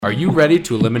Are you ready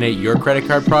to eliminate your credit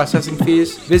card processing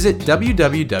fees? Visit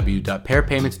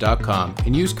www.pairpayments.com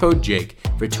and use code JAKE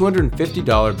for a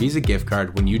 $250 Visa gift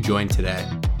card when you join today.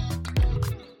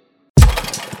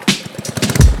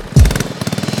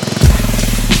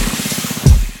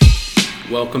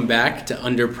 Welcome back to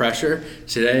Under Pressure.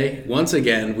 Today, once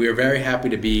again, we are very happy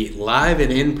to be live and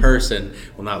in person.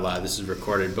 Well, not live, this is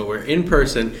recorded, but we're in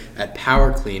person at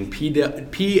Power Clean,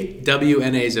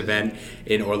 PWNA's event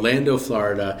in Orlando,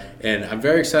 Florida. And I'm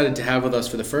very excited to have with us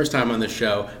for the first time on the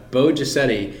show, Bo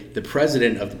Josetti, the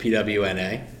president of the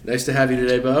PWNA. Nice to have you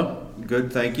today, Bo.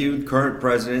 Good, thank you. Current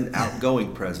president,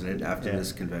 outgoing president after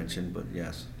this convention, but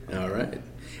yes. All right.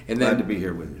 And glad to be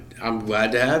here with you. I'm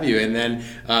glad to have you. And then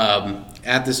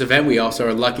at this event, we also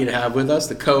are lucky to have with us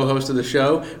the co-host of the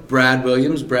show, Brad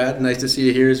Williams. Brad, nice to see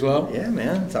you here as well. Yeah,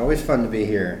 man. It's always fun to be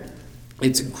here.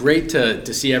 It's great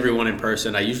to see everyone in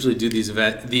person. I usually do these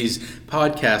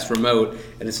podcasts remote,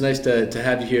 and it's nice to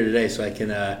have you here today so I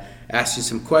can ask you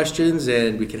some questions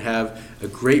and we can have a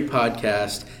great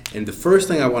podcast. And the first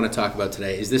thing I want to talk about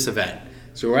today is this event.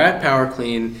 So we're at Power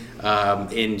Clean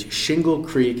in Shingle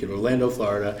Creek in Orlando,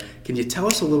 Florida. Can you tell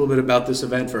us a little bit about this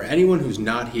event for anyone who's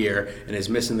not here and is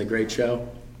missing the great show?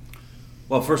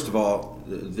 Well, first of all,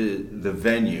 the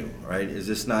venue, right? Is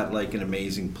this not like an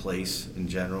amazing place in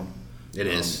general? It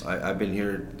is. I've been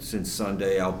here since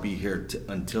Sunday. I'll be here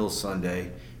until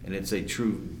Sunday, and it's a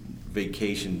true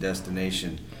vacation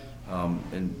destination.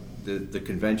 And the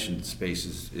convention space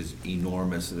is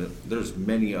enormous. There's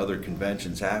many other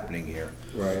conventions happening here.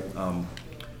 Right.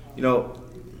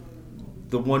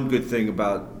 The one good thing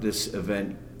about this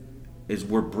event is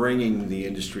we're bringing the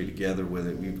industry together with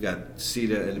it. We've got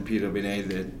CETA and the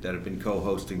PWNA that have been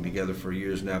co-hosting together for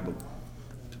years now, but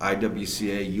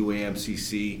IWCA,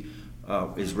 UAMCC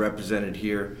is represented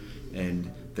here, and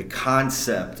the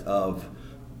concept of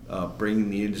bringing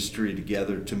the industry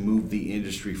together to move the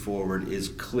industry forward is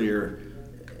clear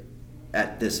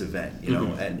at this event,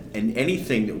 and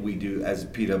anything that we do as a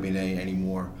PWNA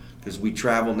anymore, because we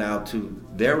travel now to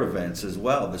their events as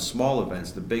well, the small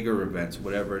events, the bigger events,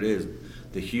 whatever it is,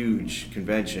 the huge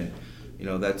convention.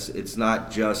 It's not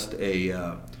just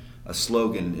a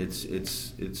slogan.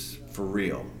 It's for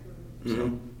real.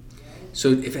 Mm-hmm.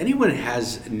 So if anyone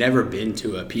has never been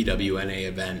to a PWNA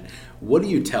event, what do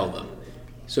you tell them?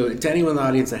 So to anyone in the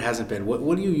audience that hasn't been,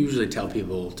 what do you usually tell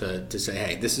people to say,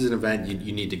 hey, this is an event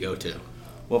you need to go to?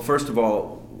 Well, first of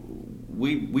all,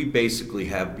 we basically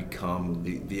have become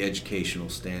the educational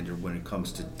standard when it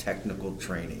comes to technical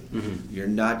training. Mm-hmm. You're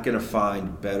not going to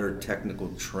find better technical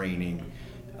training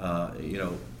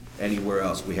anywhere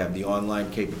else. We have the online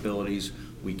capabilities.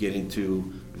 We get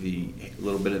into the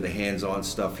little bit of the hands-on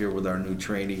stuff here with our new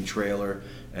training trailer,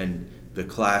 and the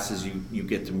classes you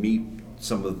get to meet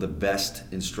some of the best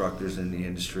instructors in the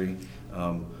industry.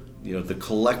 The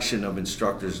collection of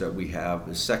instructors that we have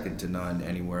is second to none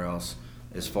anywhere else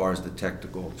as far as the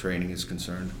technical training is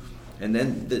concerned. And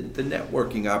then the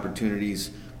networking opportunities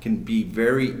can be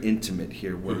very intimate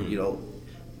here, where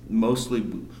mostly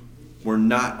we're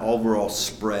not overall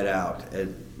spread out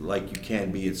like you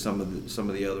can be at some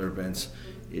of the other events.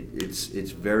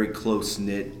 It's very close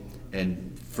knit, and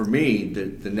for me,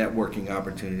 the networking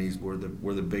opportunities were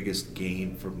the biggest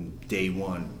gain from day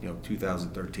one.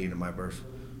 2013 in my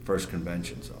first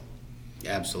convention. So,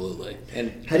 absolutely.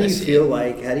 And how do you feel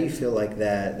like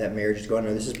that marriage is going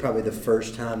on? This is probably the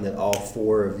first time that all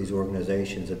four of these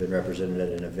organizations have been represented at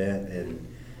an event in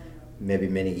maybe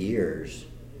many years.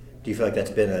 Do you feel like that's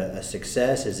been a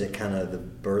success? Is it kind of the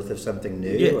birth of something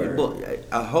new? Yeah, well,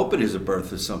 I hope it is a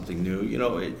birth of something new.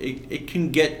 It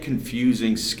can get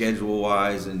confusing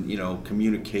schedule-wise and,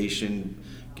 communication,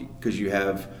 because you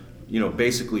have,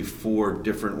 basically four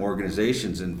different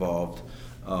organizations involved.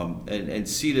 And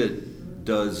CETA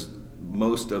does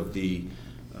most of the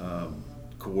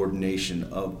coordination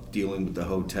of dealing with the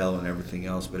hotel and everything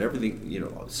else, but everything,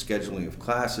 scheduling of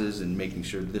classes and making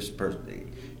sure this person...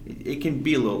 It can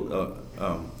be a little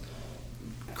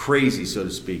crazy, so to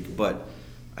speak, but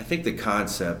I think the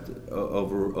concept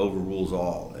overrules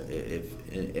all.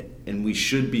 And we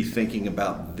should be thinking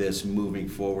about this moving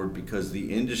forward, because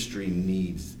the industry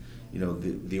needs,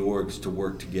 the orgs to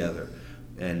work together,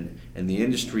 and the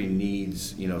industry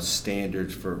needs,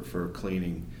 standards for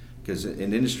cleaning, because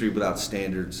an industry without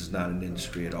standards is not an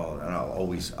industry at all. And I'll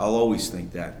always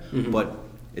think that. Mm-hmm. But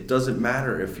it doesn't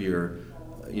matter if you're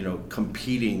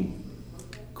competing,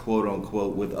 quote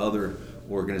unquote, with other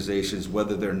organizations,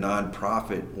 whether they're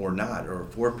non-profit or not, or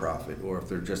for-profit, or if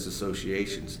they're just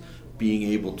associations. Being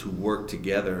able to work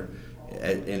together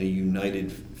in a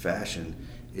united fashion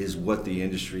is what the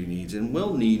industry needs and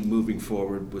will need moving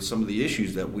forward with some of the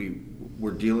issues that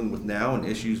we're dealing with now and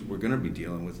issues we're going to be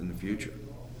dealing with in the future.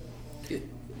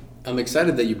 I'm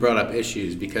excited that you brought up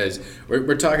issues because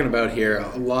we're talking about here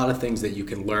a lot of things that you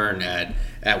can learn at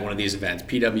one of these events.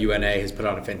 PWNA has put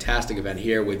on a fantastic event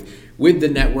here with the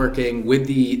networking, with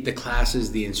the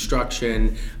classes, the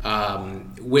instruction,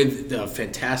 with the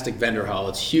fantastic vendor hall.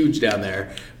 It's huge down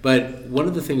there. But one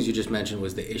of the things you just mentioned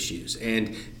was the issues.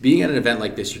 And being at an event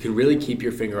like this, you can really keep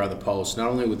your finger on the pulse, not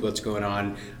only with what's going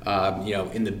on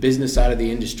in the business side of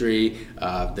the industry,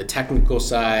 the technical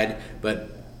side, but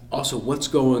also what's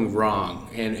going wrong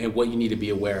and what you need to be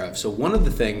aware of. So one of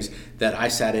the things that I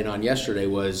sat in on yesterday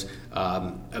was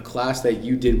a class that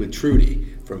you did with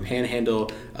Trudy from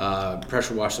Handhandle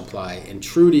Pressure Wash Supply. And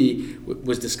Trudy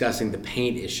was discussing the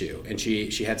paint issue. And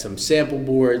she had some sample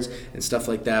boards and stuff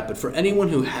like that. But for anyone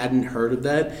who hadn't heard of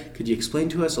that, could you explain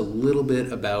to us a little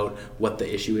bit about what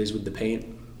the issue is with the paint?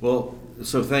 Well,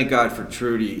 so thank God for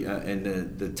Trudy and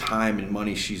the time and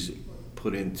money she's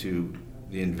put into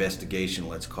the investigation,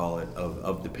 let's call it,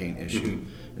 of the paint issue.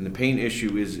 Mm-hmm. And the paint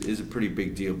issue is a pretty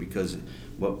big deal because,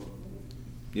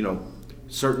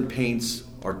 certain paints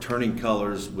are turning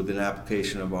colors with an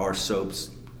application of our soaps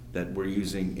that we're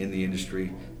using in the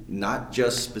industry, not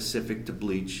just specific to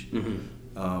bleach.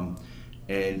 Mm-hmm.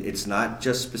 And it's not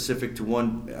just specific to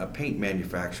one paint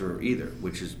manufacturer either,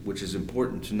 which is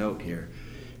important to note here.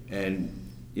 And,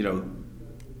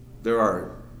 there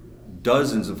are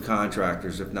dozens of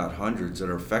contractors, if not hundreds, that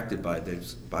are affected by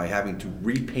this, by having to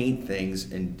repaint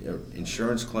things and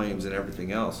insurance claims and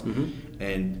everything else. Mm-hmm.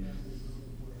 And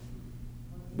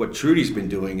what Trudy's been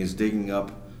doing is digging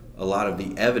up a lot of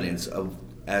the evidence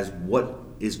as what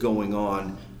is going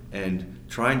on and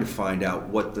trying to find out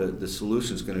what the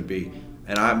solution is going to be.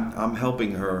 And I'm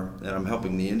helping her, and I'm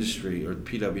helping the industry, or the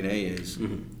PWNA is,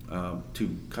 mm-hmm.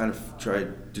 To kind of try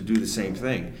to do the same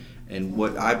thing. And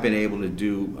what I've been able to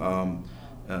do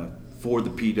for the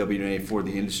PWNA, for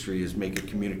the industry, is make a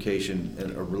communication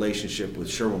and a relationship with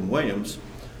Sherwin-Williams,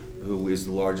 who is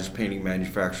the largest painting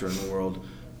manufacturer in the world,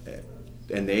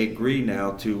 and they agree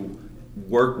now to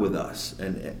work with us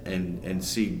and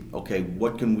see, okay,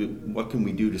 what can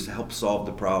we do to help solve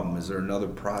the problem? Is there another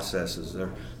process?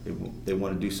 They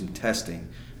want to do some testing.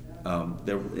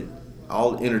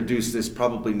 I'll introduce this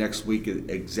probably next week,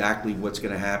 exactly what's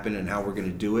going to happen and how we're going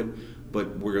to do it.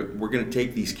 But we're going to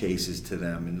take these cases to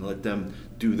them and let them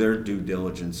do their due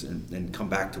diligence and come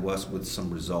back to us with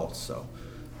some results. So,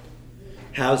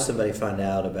 how does somebody find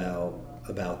out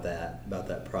about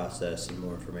that process and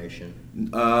more information?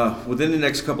 Within the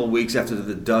next couple of weeks, after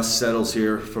the dust settles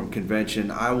here from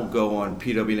convention, I will go on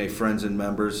PWNA Friends and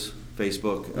Members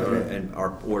Facebook, okay.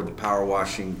 or the Power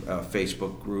Washing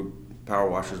Facebook group, Power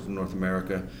Washers of North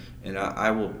America, and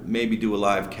I will maybe do a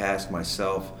live cast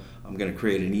myself. I'm going to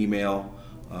create an email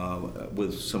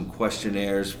with some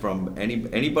questionnaires from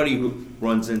anybody who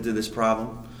runs into this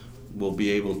problem. Will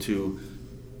be able to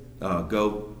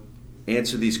go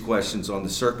answer these questions on the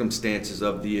circumstances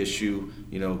of the issue,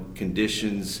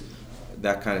 conditions,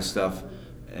 that kind of stuff,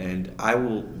 and I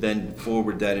will then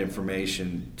forward that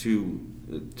information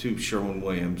to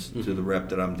Sherwin-Williams, mm-hmm. to the rep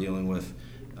that I'm dealing with,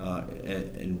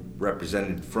 and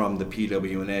represented from the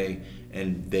PWNA,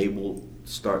 and they will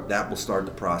start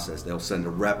the process. They'll send a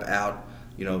rep out,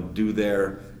 do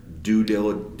their due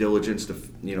diligence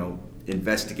to,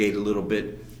 investigate a little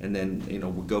bit, and then,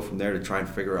 we'll go from there to try and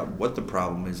figure out what the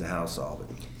problem is and how to solve it.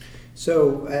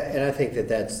 So, and I think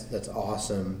that's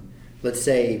awesome. Let's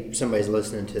say somebody's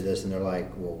listening to this and they're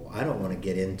like, well, I don't want to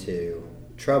get into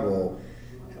trouble.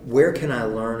 Where can I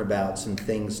learn about some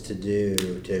things to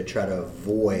do to try to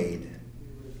avoid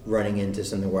running into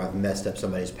something where I've messed up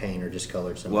somebody's paint or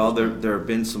discolored somebody's Well, paint? there have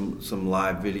been some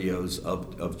live videos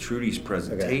of Trudy's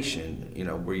presentation, okay.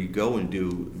 Where you go and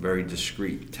do very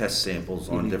discreet test samples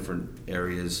on mm-hmm. different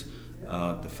areas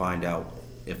to find out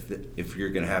if you're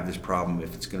going to have this problem,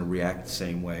 if it's going to react the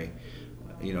same way.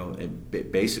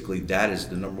 Basically that is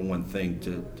the number one thing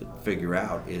to figure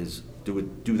out is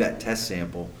do that test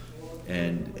sample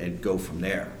and go from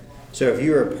there. So if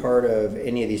you're a part of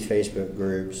any of these Facebook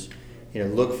groups,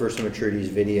 look for some of Trudy's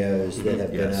videos that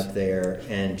have been up there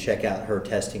and check out her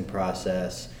testing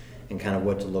process and kind of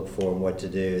what to look for and what to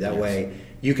do. That way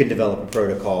you can develop a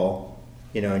protocol,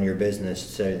 in your business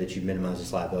so that you minimize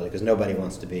this liability, because nobody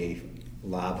wants to be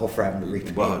liable for having to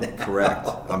repaint that correct.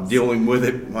 house. I'm dealing with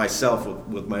it myself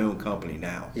with my own company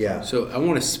now. Yeah. So I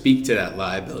want to speak to that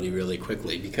liability really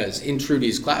quickly, because in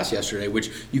Trudy's class yesterday, which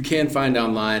you can find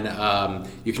online,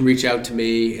 you can reach out to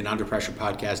me in Under Pressure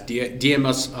Podcast, DM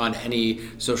us on any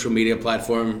social media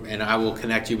platform, and I will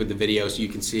connect you with the video so you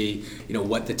can see,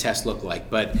 what the test looked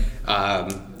like. But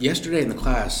yesterday in the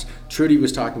class, Trudy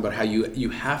was talking about how you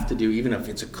have to do, even if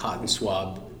it's a cotton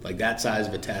swab, like that size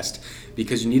of a test,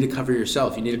 because you need to cover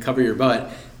yourself, you need to cover your butt,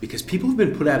 because people have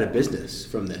been put out of business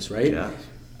from this, right? Yeah.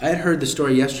 I had heard the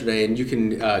story yesterday, and you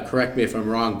can correct me if I'm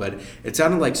wrong, but it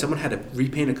sounded like someone had to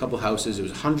repaint a couple houses. It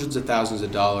was hundreds of thousands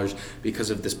of dollars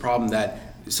because of this problem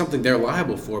that something they're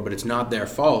liable for, but it's not their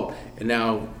fault, and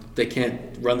now they can't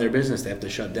run their business. They have to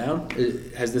shut down.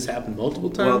 Has this happened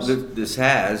multiple times? Well, this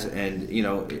has, and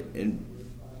in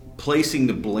placing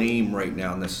the blame right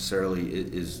now necessarily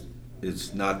is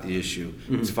not the issue.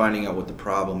 Mm-hmm. It's finding out what the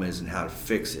problem is and how to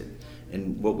fix it.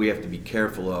 And what we have to be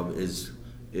careful of is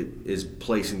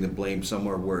placing the blame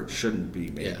somewhere where it shouldn't be,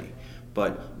 maybe. Yeah.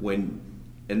 But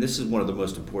and this is one of the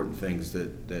most important things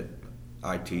that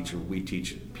I teach, or we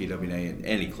teach at PWNA in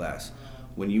any class.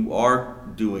 When you are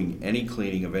doing any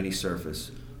cleaning of any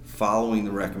surface, following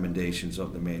the recommendations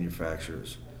of the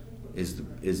manufacturers is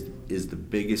the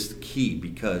biggest key,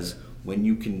 because when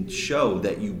you can show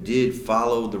that you did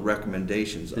follow the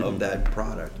recommendations of that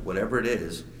product, whatever it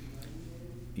is,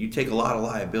 you take a lot of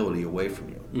liability away from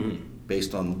you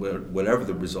based on whatever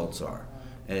the results are.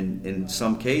 And in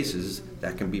some cases,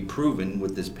 that can be proven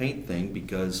with this paint thing,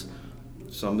 because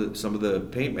some of the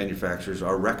paint manufacturers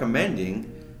are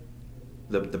recommending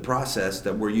the process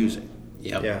that we're using.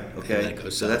 Yep. Yeah. Okay,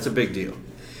 so that's a big deal.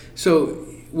 So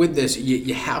with this,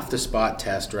 you have to spot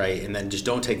test, right? And then just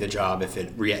don't take the job if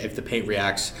the paint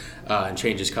reacts and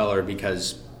changes color,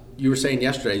 because you were saying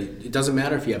yesterday, it doesn't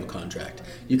matter if you have a contract.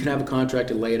 You can have a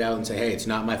contract and lay it out and say, hey, it's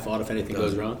not my fault if anything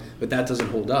goes wrong, but that doesn't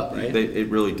hold up, right? It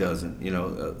really doesn't.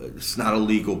 It's not a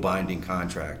legal binding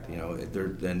contract.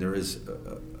 There is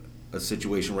a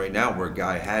situation right now where a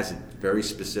guy has it very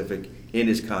specific in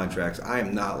his contracts. I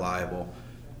am not liable,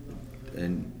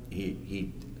 and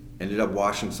he ended up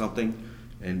washing something,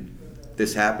 and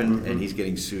this happened, and he's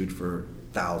getting sued for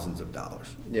thousands of dollars.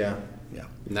 Yeah. Yeah.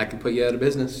 And that can put you out of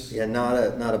business. Yeah, not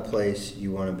a place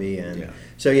you want to be in. Yeah.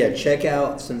 So check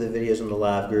out some of the videos on the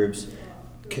live groups.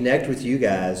 Connect with you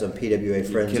guys on PWA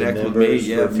Friends Connect and with me. Members.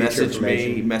 Yeah, for future message me,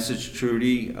 information. message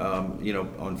Trudy.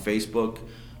 On Facebook.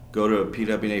 Go to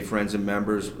PWNA Friends and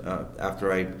Members.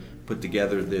 After I put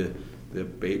together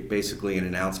basically an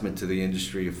announcement to the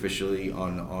industry officially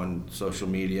on social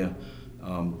media.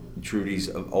 Trudy's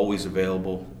always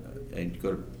available, and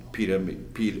go to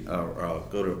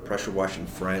go to Pressure Washing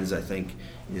Friends, I think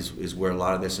is where a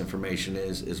lot of this information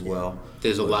is as well.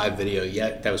 There's a live video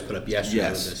that was put up yesterday.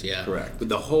 Yes, with this, yeah, correct. With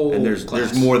the whole And there's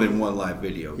class. more than one live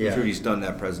video. Yeah. Trudy's done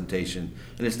that presentation,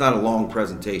 and it's not a long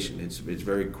presentation. It's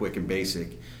very quick and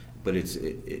basic, but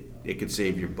it could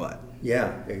save your butt.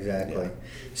 Yeah, exactly. Yeah.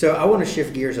 So I want to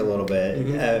shift gears a little bit.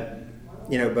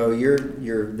 Bo, you're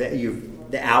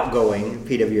the outgoing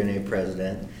PWNA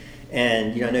president,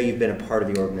 and I know you've been a part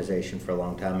of the organization for a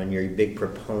long time, and you're a big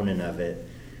proponent of it.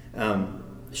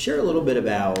 Share a little bit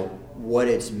about what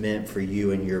it's meant for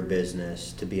you and your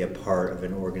business to be a part of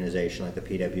an organization like the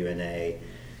PWNA,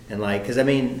 and because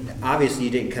obviously you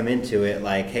didn't come into it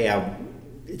like, hey,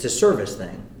 it's a service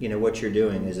thing. What you're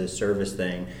doing is a service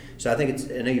thing. So I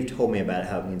think I know you've told me about it,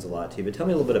 how it means a lot to you, but tell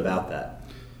me a little bit about that.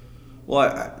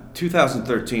 Well,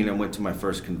 2013, I went to my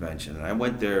first convention, and I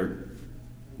went there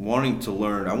wanting to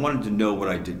learn. I wanted to know what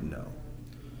I didn't know,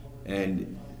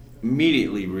 and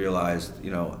immediately realized,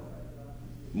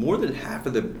 more than half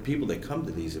of the people that come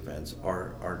to these events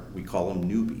are we call them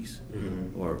newbies,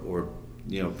 or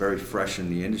very fresh in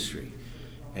the industry.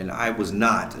 And I was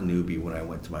not a newbie when I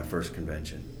went to my first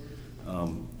convention.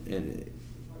 And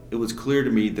it was clear to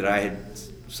me that I had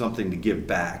something to give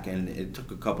back, and it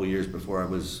took a couple years before I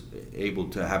was able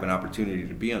to have an opportunity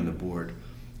to be on the board.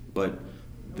 But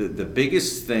the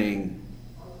biggest thing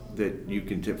that you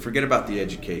can forget about the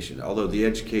education, although the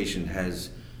education has,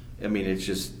 it's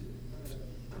just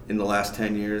in the last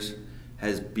 10 years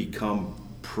has become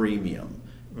premium.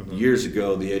 Years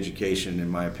ago, the education, in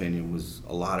my opinion,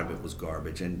 a lot of it was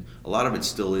garbage, and a lot of it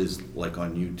still is, like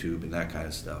on YouTube and that kind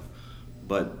of stuff.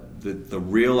 But the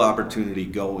real opportunity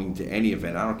going to any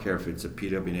event, I don't care if it's a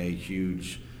PWNA,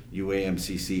 huge,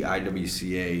 UAMCC,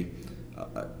 IWCA,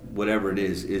 whatever it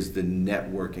is the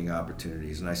networking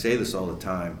opportunities. And I say this all the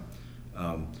time,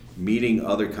 meeting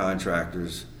other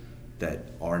contractors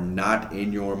that are not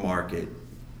in your market,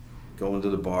 go into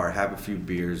the bar, have a few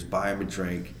beers, buy them a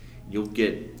drink, you'll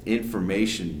get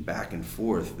information back and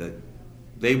forth that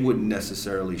they wouldn't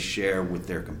necessarily share with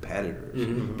their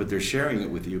competitors, but they're sharing it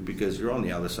with you because you're on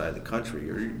the other side of the country,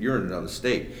 or you're in another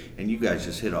state, and you guys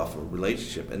just hit off a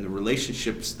relationship. And the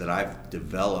relationships that I've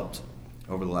developed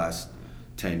over the last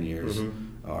 10 years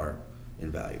are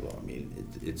invaluable. I mean,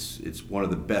 it's one of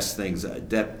the best things.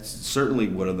 Certainly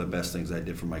one of the best things I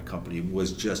did for my company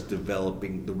was just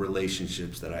developing the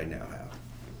relationships that I now have.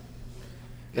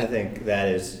 I think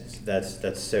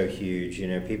that's so huge. You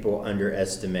know, people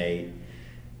underestimate,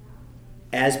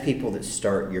 as people that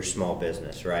start your small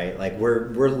business, right? Like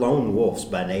we're lone wolves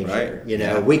by nature. Right. You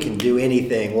know, we can do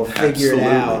anything. We'll figure it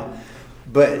out.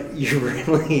 But you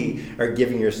really are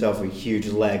giving yourself a huge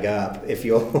leg up if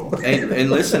you'll. and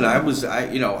listen, I was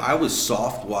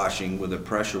soft washing with a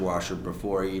pressure washer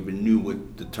before I even knew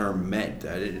what the term meant.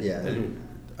 I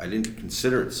didn't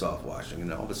consider it soft washing,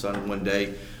 and all of a sudden one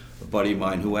day, a buddy of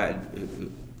mine who had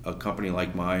a company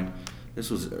like mine, this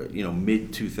was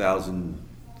mid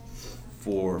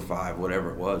 2004 or 5,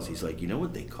 whatever it was. He's like, you know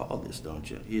what they call this, don't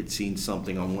you? He had seen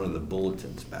something on one of the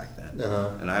bulletins back then,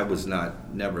 and I was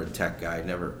never a tech guy,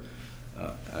 never.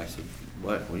 I said,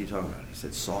 what are you talking about? He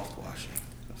said, soft washing.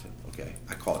 I said, okay,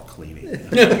 I call it cleaning.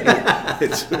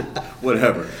 It's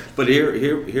whatever. But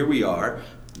here we are.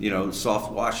 You know,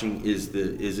 soft washing is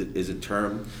a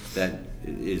term that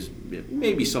is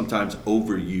maybe sometimes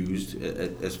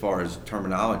overused as far as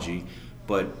terminology,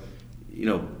 but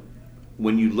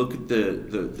when you look at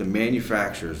the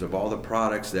manufacturers of all the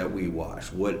products that we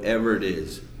wash, whatever it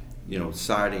is,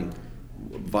 siding,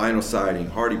 vinyl siding,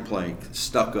 hardy plank,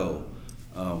 stucco,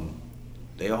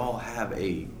 they all have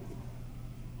a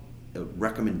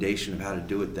recommendation of how to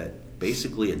do it that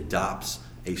basically adopts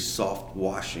a soft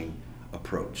washing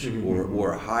approach,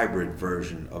 or a hybrid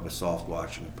version of a soft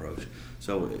washing approach.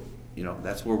 So,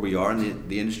 that's where we are in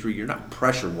the industry. You're not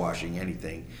pressure washing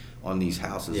anything on these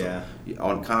houses. Yeah.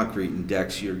 On concrete and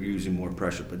decks, you're using more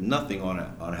pressure, but nothing on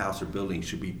a house or building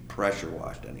should be pressure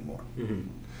washed anymore.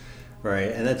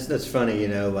 Right, and that's funny,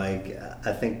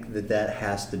 I think that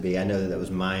has to be, I know that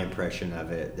was my impression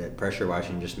of it, that pressure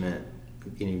washing just meant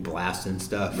blasting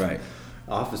stuff. Right.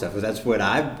 Off of stuff, because that's what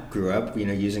I grew up,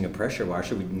 using a pressure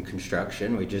washer. In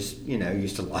construction, we just,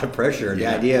 used a lot of pressure. The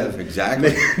idea of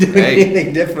exactly doing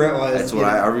anything different was. That's what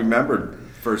I remembered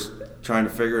first trying to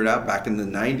figure it out back in the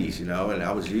 90s, and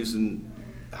I was using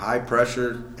high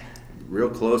pressure, real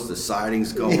close to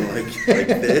sidings going like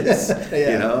this,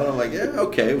 and I'm like, yeah,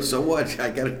 okay, so what? I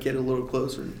got to get a little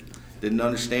closer. Didn't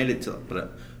understand it but I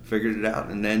figured it out,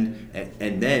 and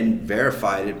then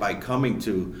verified it by coming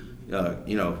to.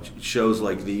 Shows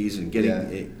like these and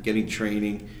getting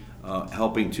training,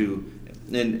 helping to,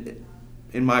 and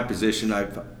in my position,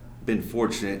 I've been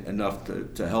fortunate enough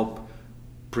to help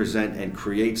present and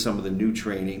create some of the new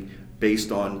training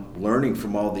based on learning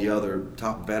from all the other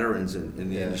top veterans in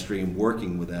the industry and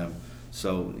working with them.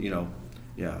 So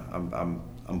I'm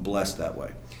blessed that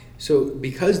way. So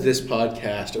because this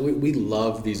podcast, we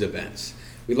love these events.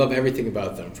 We love everything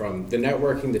about them, from the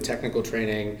networking, the technical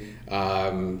training,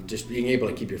 just being able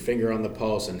to keep your finger on the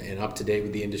pulse and up to date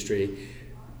with the industry.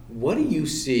 What do you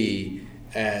see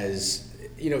as,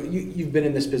 you've been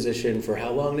in this position for how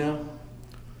long now?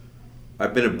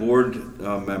 I've been a board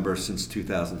member since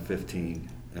 2015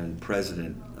 and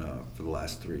president for the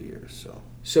last 3 years.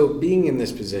 So being in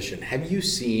this position, have you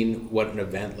seen what an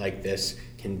event like this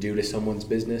can do to someone's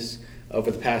business? Over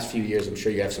the past few years, I'm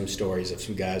sure you have some stories of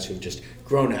some guys who've just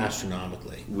grown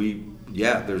astronomically.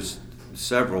 There's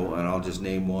several, and I'll just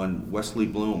name one. Wesley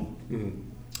Bloom.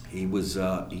 He was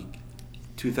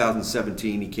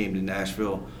 2017. He came to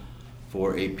Nashville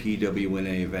for a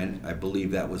PWNA event. I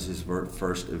believe that was his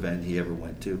first event he ever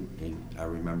went to. And I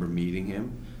remember meeting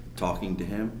him, talking to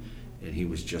him, and he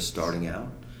was just starting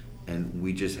out. And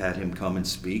we just had him come and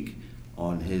speak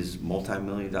on his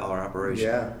multi-million-dollar operation.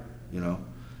 Yeah.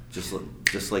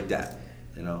 Just like that,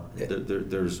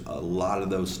 There's a lot of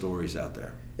those stories out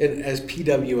there. And as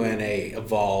PWNA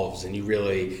evolves and you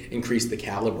really increase the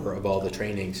caliber of all the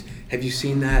trainings, have you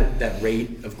seen that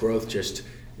rate of growth just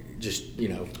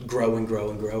grow and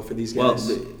grow and grow for these guys?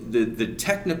 Well, the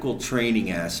technical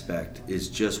training aspect is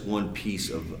just one piece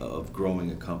of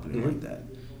growing a company like that.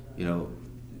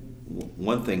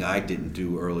 One thing I didn't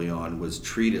do early on was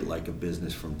treat it like a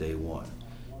business from day one.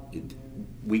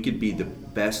 We could be the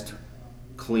best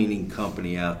cleaning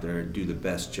company out there and do the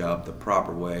best job the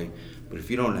proper way, but if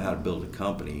you don't know how to build a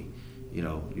company,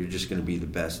 you're just going to be the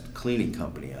best cleaning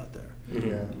company out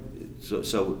there.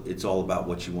 So it's all about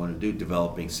what you want to do,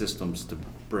 developing systems to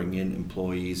bring in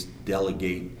employees,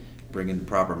 delegate, bring in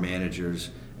proper managers,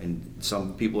 and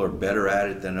some people are better at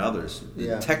it than others.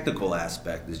 Yeah. The technical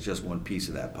aspect is just one piece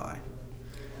of that pie.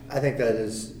 I think that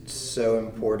is so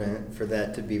important for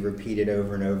that to be repeated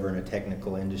over and over in a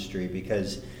technical industry,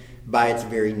 because by its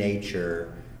very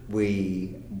nature,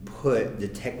 we put the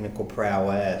technical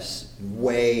prowess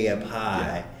way up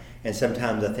high. And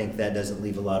sometimes I think that doesn't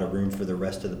leave a lot of room for the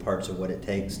rest of the parts of what it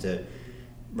takes to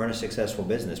run a successful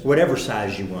business, whatever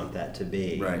size you want that to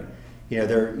be. Right.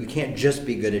 You can't just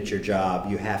be good at your job.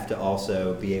 You have to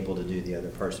also be able to do the other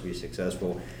parts to be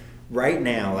successful. Right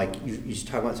now, like you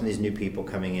talk about some of these new people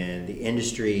coming in, the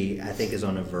industry, I think, is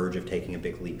on the verge of taking a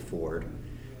big leap forward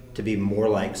to be more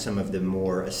like some of the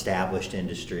more established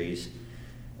industries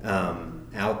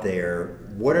out there.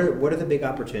 What are the big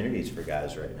opportunities for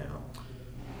guys right now?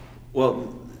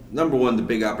 Well, number one, the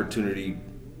big opportunity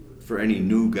for any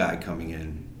new guy coming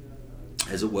in,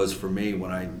 as it was for me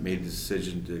when I made the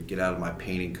decision to get out of my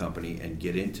painting company and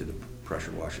get into the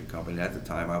pressure washing company. At the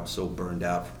time, I was so burned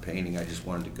out from painting, I just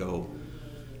wanted to go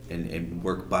and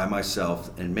work by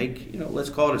myself and make, let's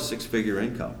call it a six-figure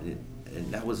income.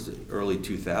 And that was the early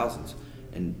 2000s.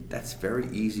 And that's very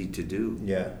easy to do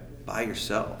by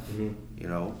yourself,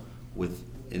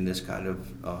 in this kind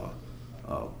of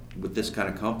with this kind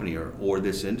of company or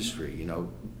this industry.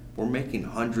 We're making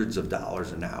hundreds of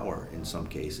dollars an hour in some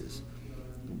cases,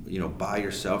 by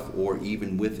yourself or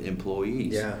even with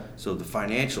employees. Yeah. So the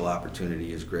financial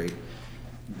opportunity is great.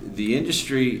 The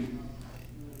industry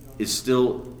is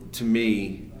still, to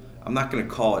me, I'm not going to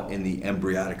call it in the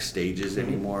embryonic stages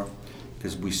anymore,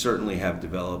 because we certainly have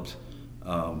developed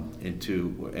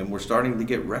and we're starting to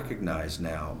get recognized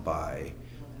now by,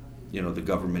 the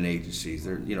government agencies.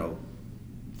 They're,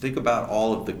 think about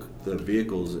all of the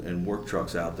vehicles and work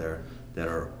trucks out there that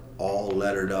are all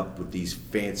lettered up with these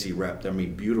fancy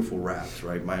beautiful wraps,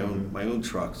 right? My own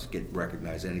trucks get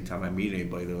recognized anytime I meet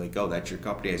anybody. They're like, "Oh, that's your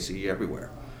company. I see you everywhere."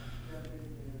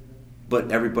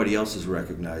 But everybody else is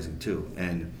recognizing too,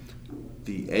 and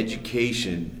the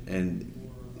education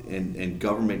and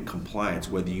government compliance,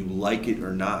 whether you like it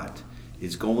or not,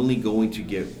 is only going to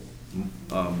get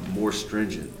more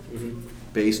stringent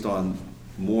based on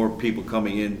more people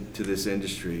coming into this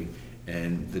industry.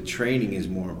 And the training is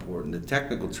more important. The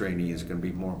technical training is going to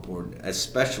be more important,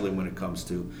 especially when it comes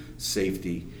to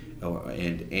safety or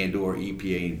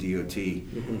EPA and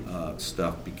DOT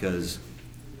stuff, because,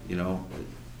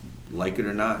 like it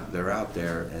or not, they're out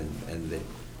there and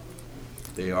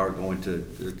they're going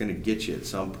to get you at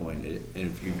some point. And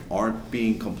if you aren't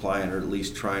being compliant, or at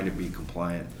least trying to be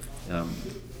compliant,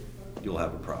 you'll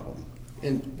have a problem.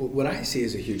 And what I see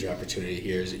as a huge opportunity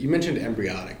here is that you mentioned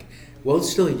embryonic. Well,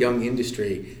 it's still a young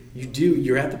industry.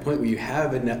 You're at the point where you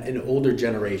have an older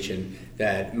generation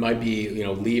that might be,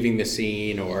 leaving the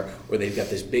scene, or they've got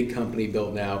this big company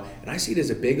built now. And I see it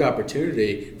as a big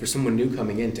opportunity for someone new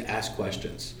coming in to ask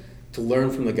questions, to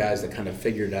learn from the guys that kind of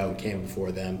figured it out and came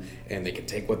before them, and they can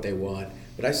take what they want.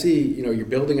 But I see, you're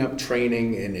building up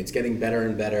training, and it's getting better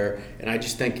and better. And I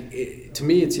just think, to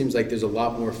me, it seems like there's a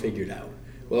lot more figured out.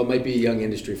 Well, it might be a young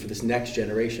industry. For this next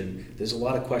generation, there's a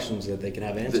lot of questions that they can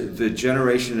have answered. The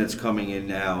generation that's coming in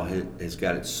now has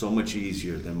got it so much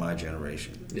easier than my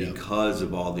generation because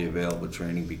of all the available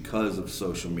training, because of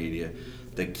social media.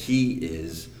 The key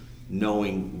is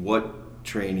knowing what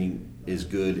training is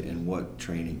good and what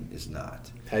training is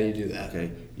not. How do you do that?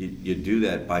 Okay, you do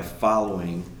that by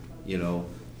following,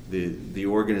 the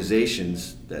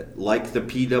organizations that, like the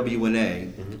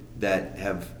PWNA, that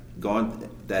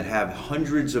have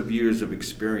hundreds of years of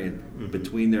experience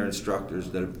between their instructors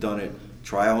that have done it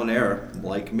trial and error,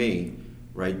 like me,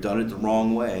 right? Done it the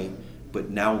wrong way, but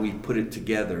now we put it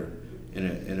together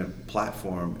in a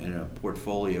platform, in a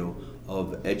portfolio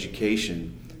of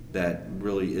education that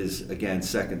really is, again,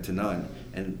 second to none.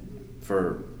 And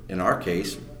in our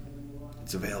case,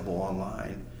 it's available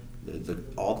online.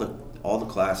 All the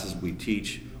classes we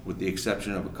teach, with the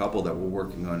exception of a couple that we're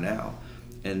working on now.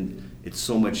 And it's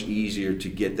so much easier to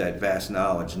get that vast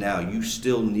knowledge. Now, you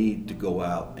still need to go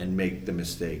out and make the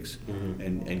mistakes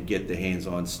and get the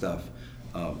hands-on stuff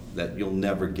that you'll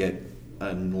never get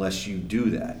unless you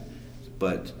do that.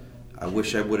 But I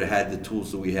wish I would have had the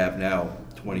tools that we have now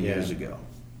 20 years ago.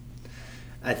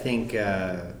 I think,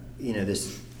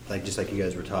 this, just like you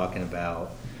guys were talking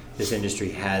about, this industry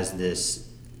has this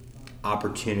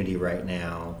opportunity right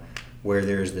now where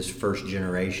there's this first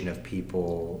generation of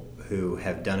people who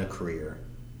have done a career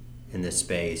in this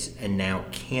space and now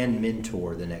can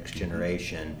mentor the next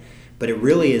generation. But it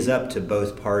really is up to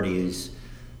both parties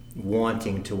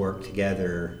wanting to work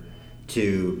together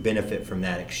to benefit from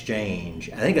that exchange.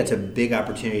 I think that's a big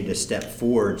opportunity to step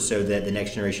forward so that the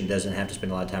next generation doesn't have to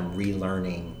spend a lot of time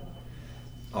relearning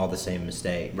all the same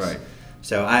mistakes. Right.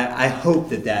 So I hope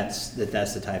that's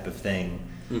the type of thing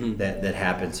Mm-hmm. that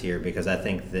happens here, because I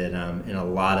think that in a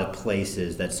lot of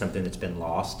places that's something that's been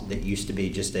lost. That used to be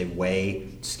just a way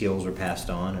skills were passed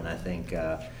on, and I think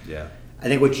I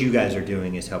think what you guys are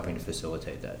doing is helping to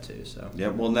facilitate that too. So Yeah,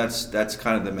 well, that's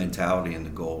kind of the mentality and the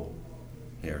goal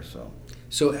here.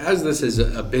 So as this is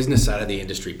a business side of the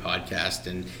industry podcast,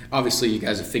 and obviously you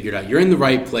guys have figured out you're in the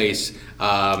right place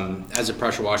as a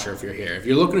pressure washer if you're here. If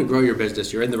you're looking to grow your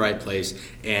business, you're in the right place.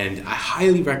 And I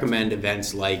highly recommend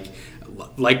events like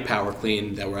Power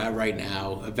Clean that we're at right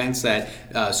now, events that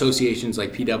associations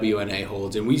like PWNA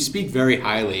holds. And we speak very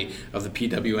highly of the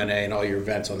PWNA and all your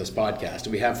events on this podcast,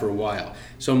 and we have for a while.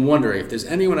 So I'm wondering if there's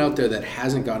anyone out there that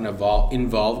hasn't gotten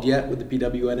involved yet with the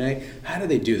PWNA, how do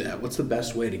they do that? What's the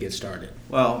best way to get started?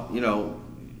 Well,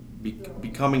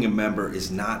 becoming a member is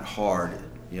not hard.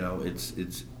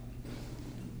 It's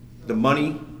the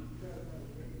money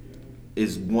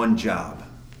is one job.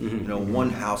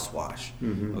 One house wash.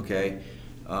 Okay,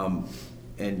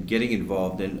 and getting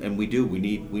involved, and we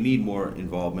need more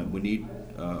involvement. We need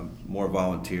more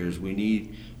volunteers. We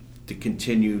need to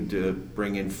continue to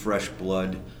bring in fresh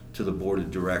blood to the board of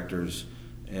directors,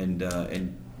 and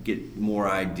get more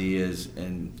ideas,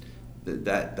 and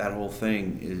that whole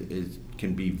thing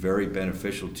can be very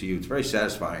beneficial to you. It's very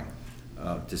satisfying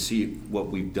to see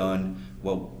what we've done,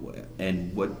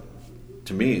 and what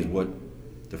to me is what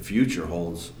the future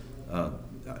holds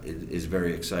is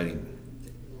very exciting,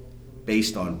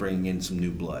 based on bringing in some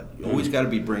new blood. You always got to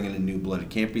be bringing in new blood. It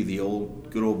can't be the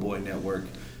good old boy network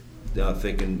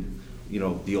thinking,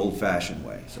 the old-fashioned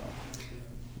way. So.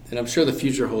 And I'm sure the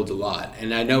future holds a lot.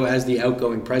 And I know as the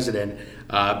outgoing president,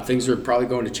 things are probably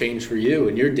going to change for you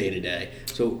in your day-to-day.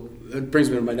 So that brings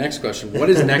me to my next question. What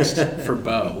is next for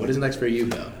Bo? What is next for you,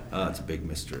 Bo? It's a big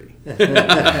mystery.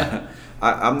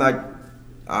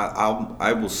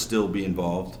 I will still be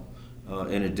involved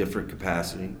in a different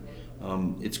capacity.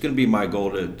 It's going to be my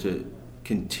goal to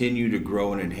continue to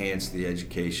grow and enhance the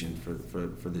education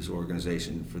for this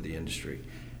organization, for the industry.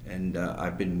 And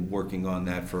I've been working on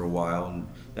that for a while, and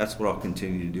that's what I'll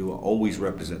continue to do. I'll always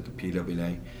represent the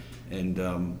PWNA.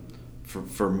 And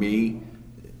for me,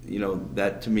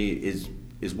 that to me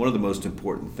is one of the most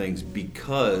important things,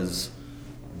 because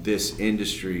this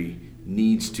industry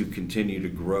needs to continue to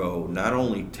grow, not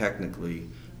only technically,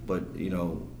 but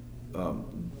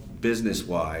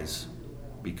business-wise,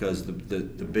 because the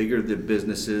bigger the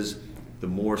business is, the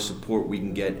more support we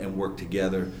can get and work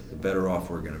together, the better off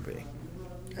we're going to be.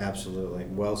 Absolutely.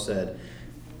 Well said.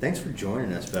 Thanks for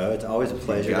joining us, Bo. It's always a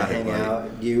pleasure to hang out.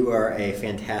 You are a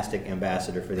fantastic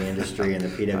ambassador for the industry and the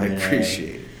PWNA. I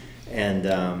appreciate it.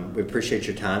 And we appreciate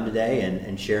your time today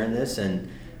and sharing this, and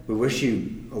we wish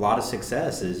you a lot of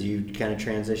success as you kind of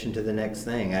transition to the next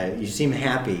thing. You seem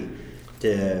happy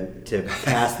to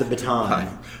pass the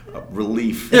baton.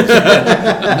 Relief. More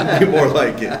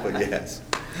like it, but yes.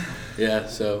 Yeah,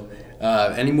 so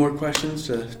any more questions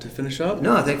to finish up?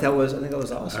 No, I think that was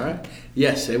awesome. All right.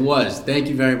 Yes, it was. Thank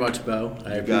you very much, Bo.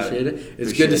 I appreciate it.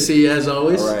 It's good to it. see you as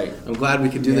always. All right. I'm glad we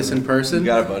could do this in person. You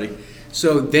got it, buddy.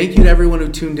 So thank you to everyone who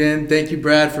tuned in. Thank you,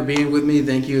 Brad, for being with me.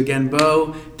 Thank you again,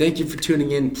 Bo. Thank you for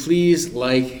tuning in. Please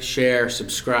like, share,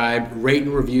 subscribe, rate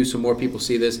and review so more people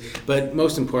see this. But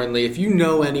most importantly, if you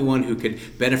know anyone who could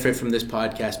benefit from this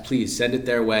podcast, please send it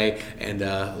their way, and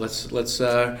let's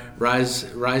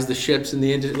rise the ships in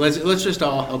the industry. Let's just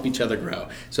all help each other grow.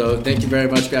 So thank you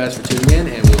very much, guys, for tuning in,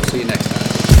 and we'll see you next time.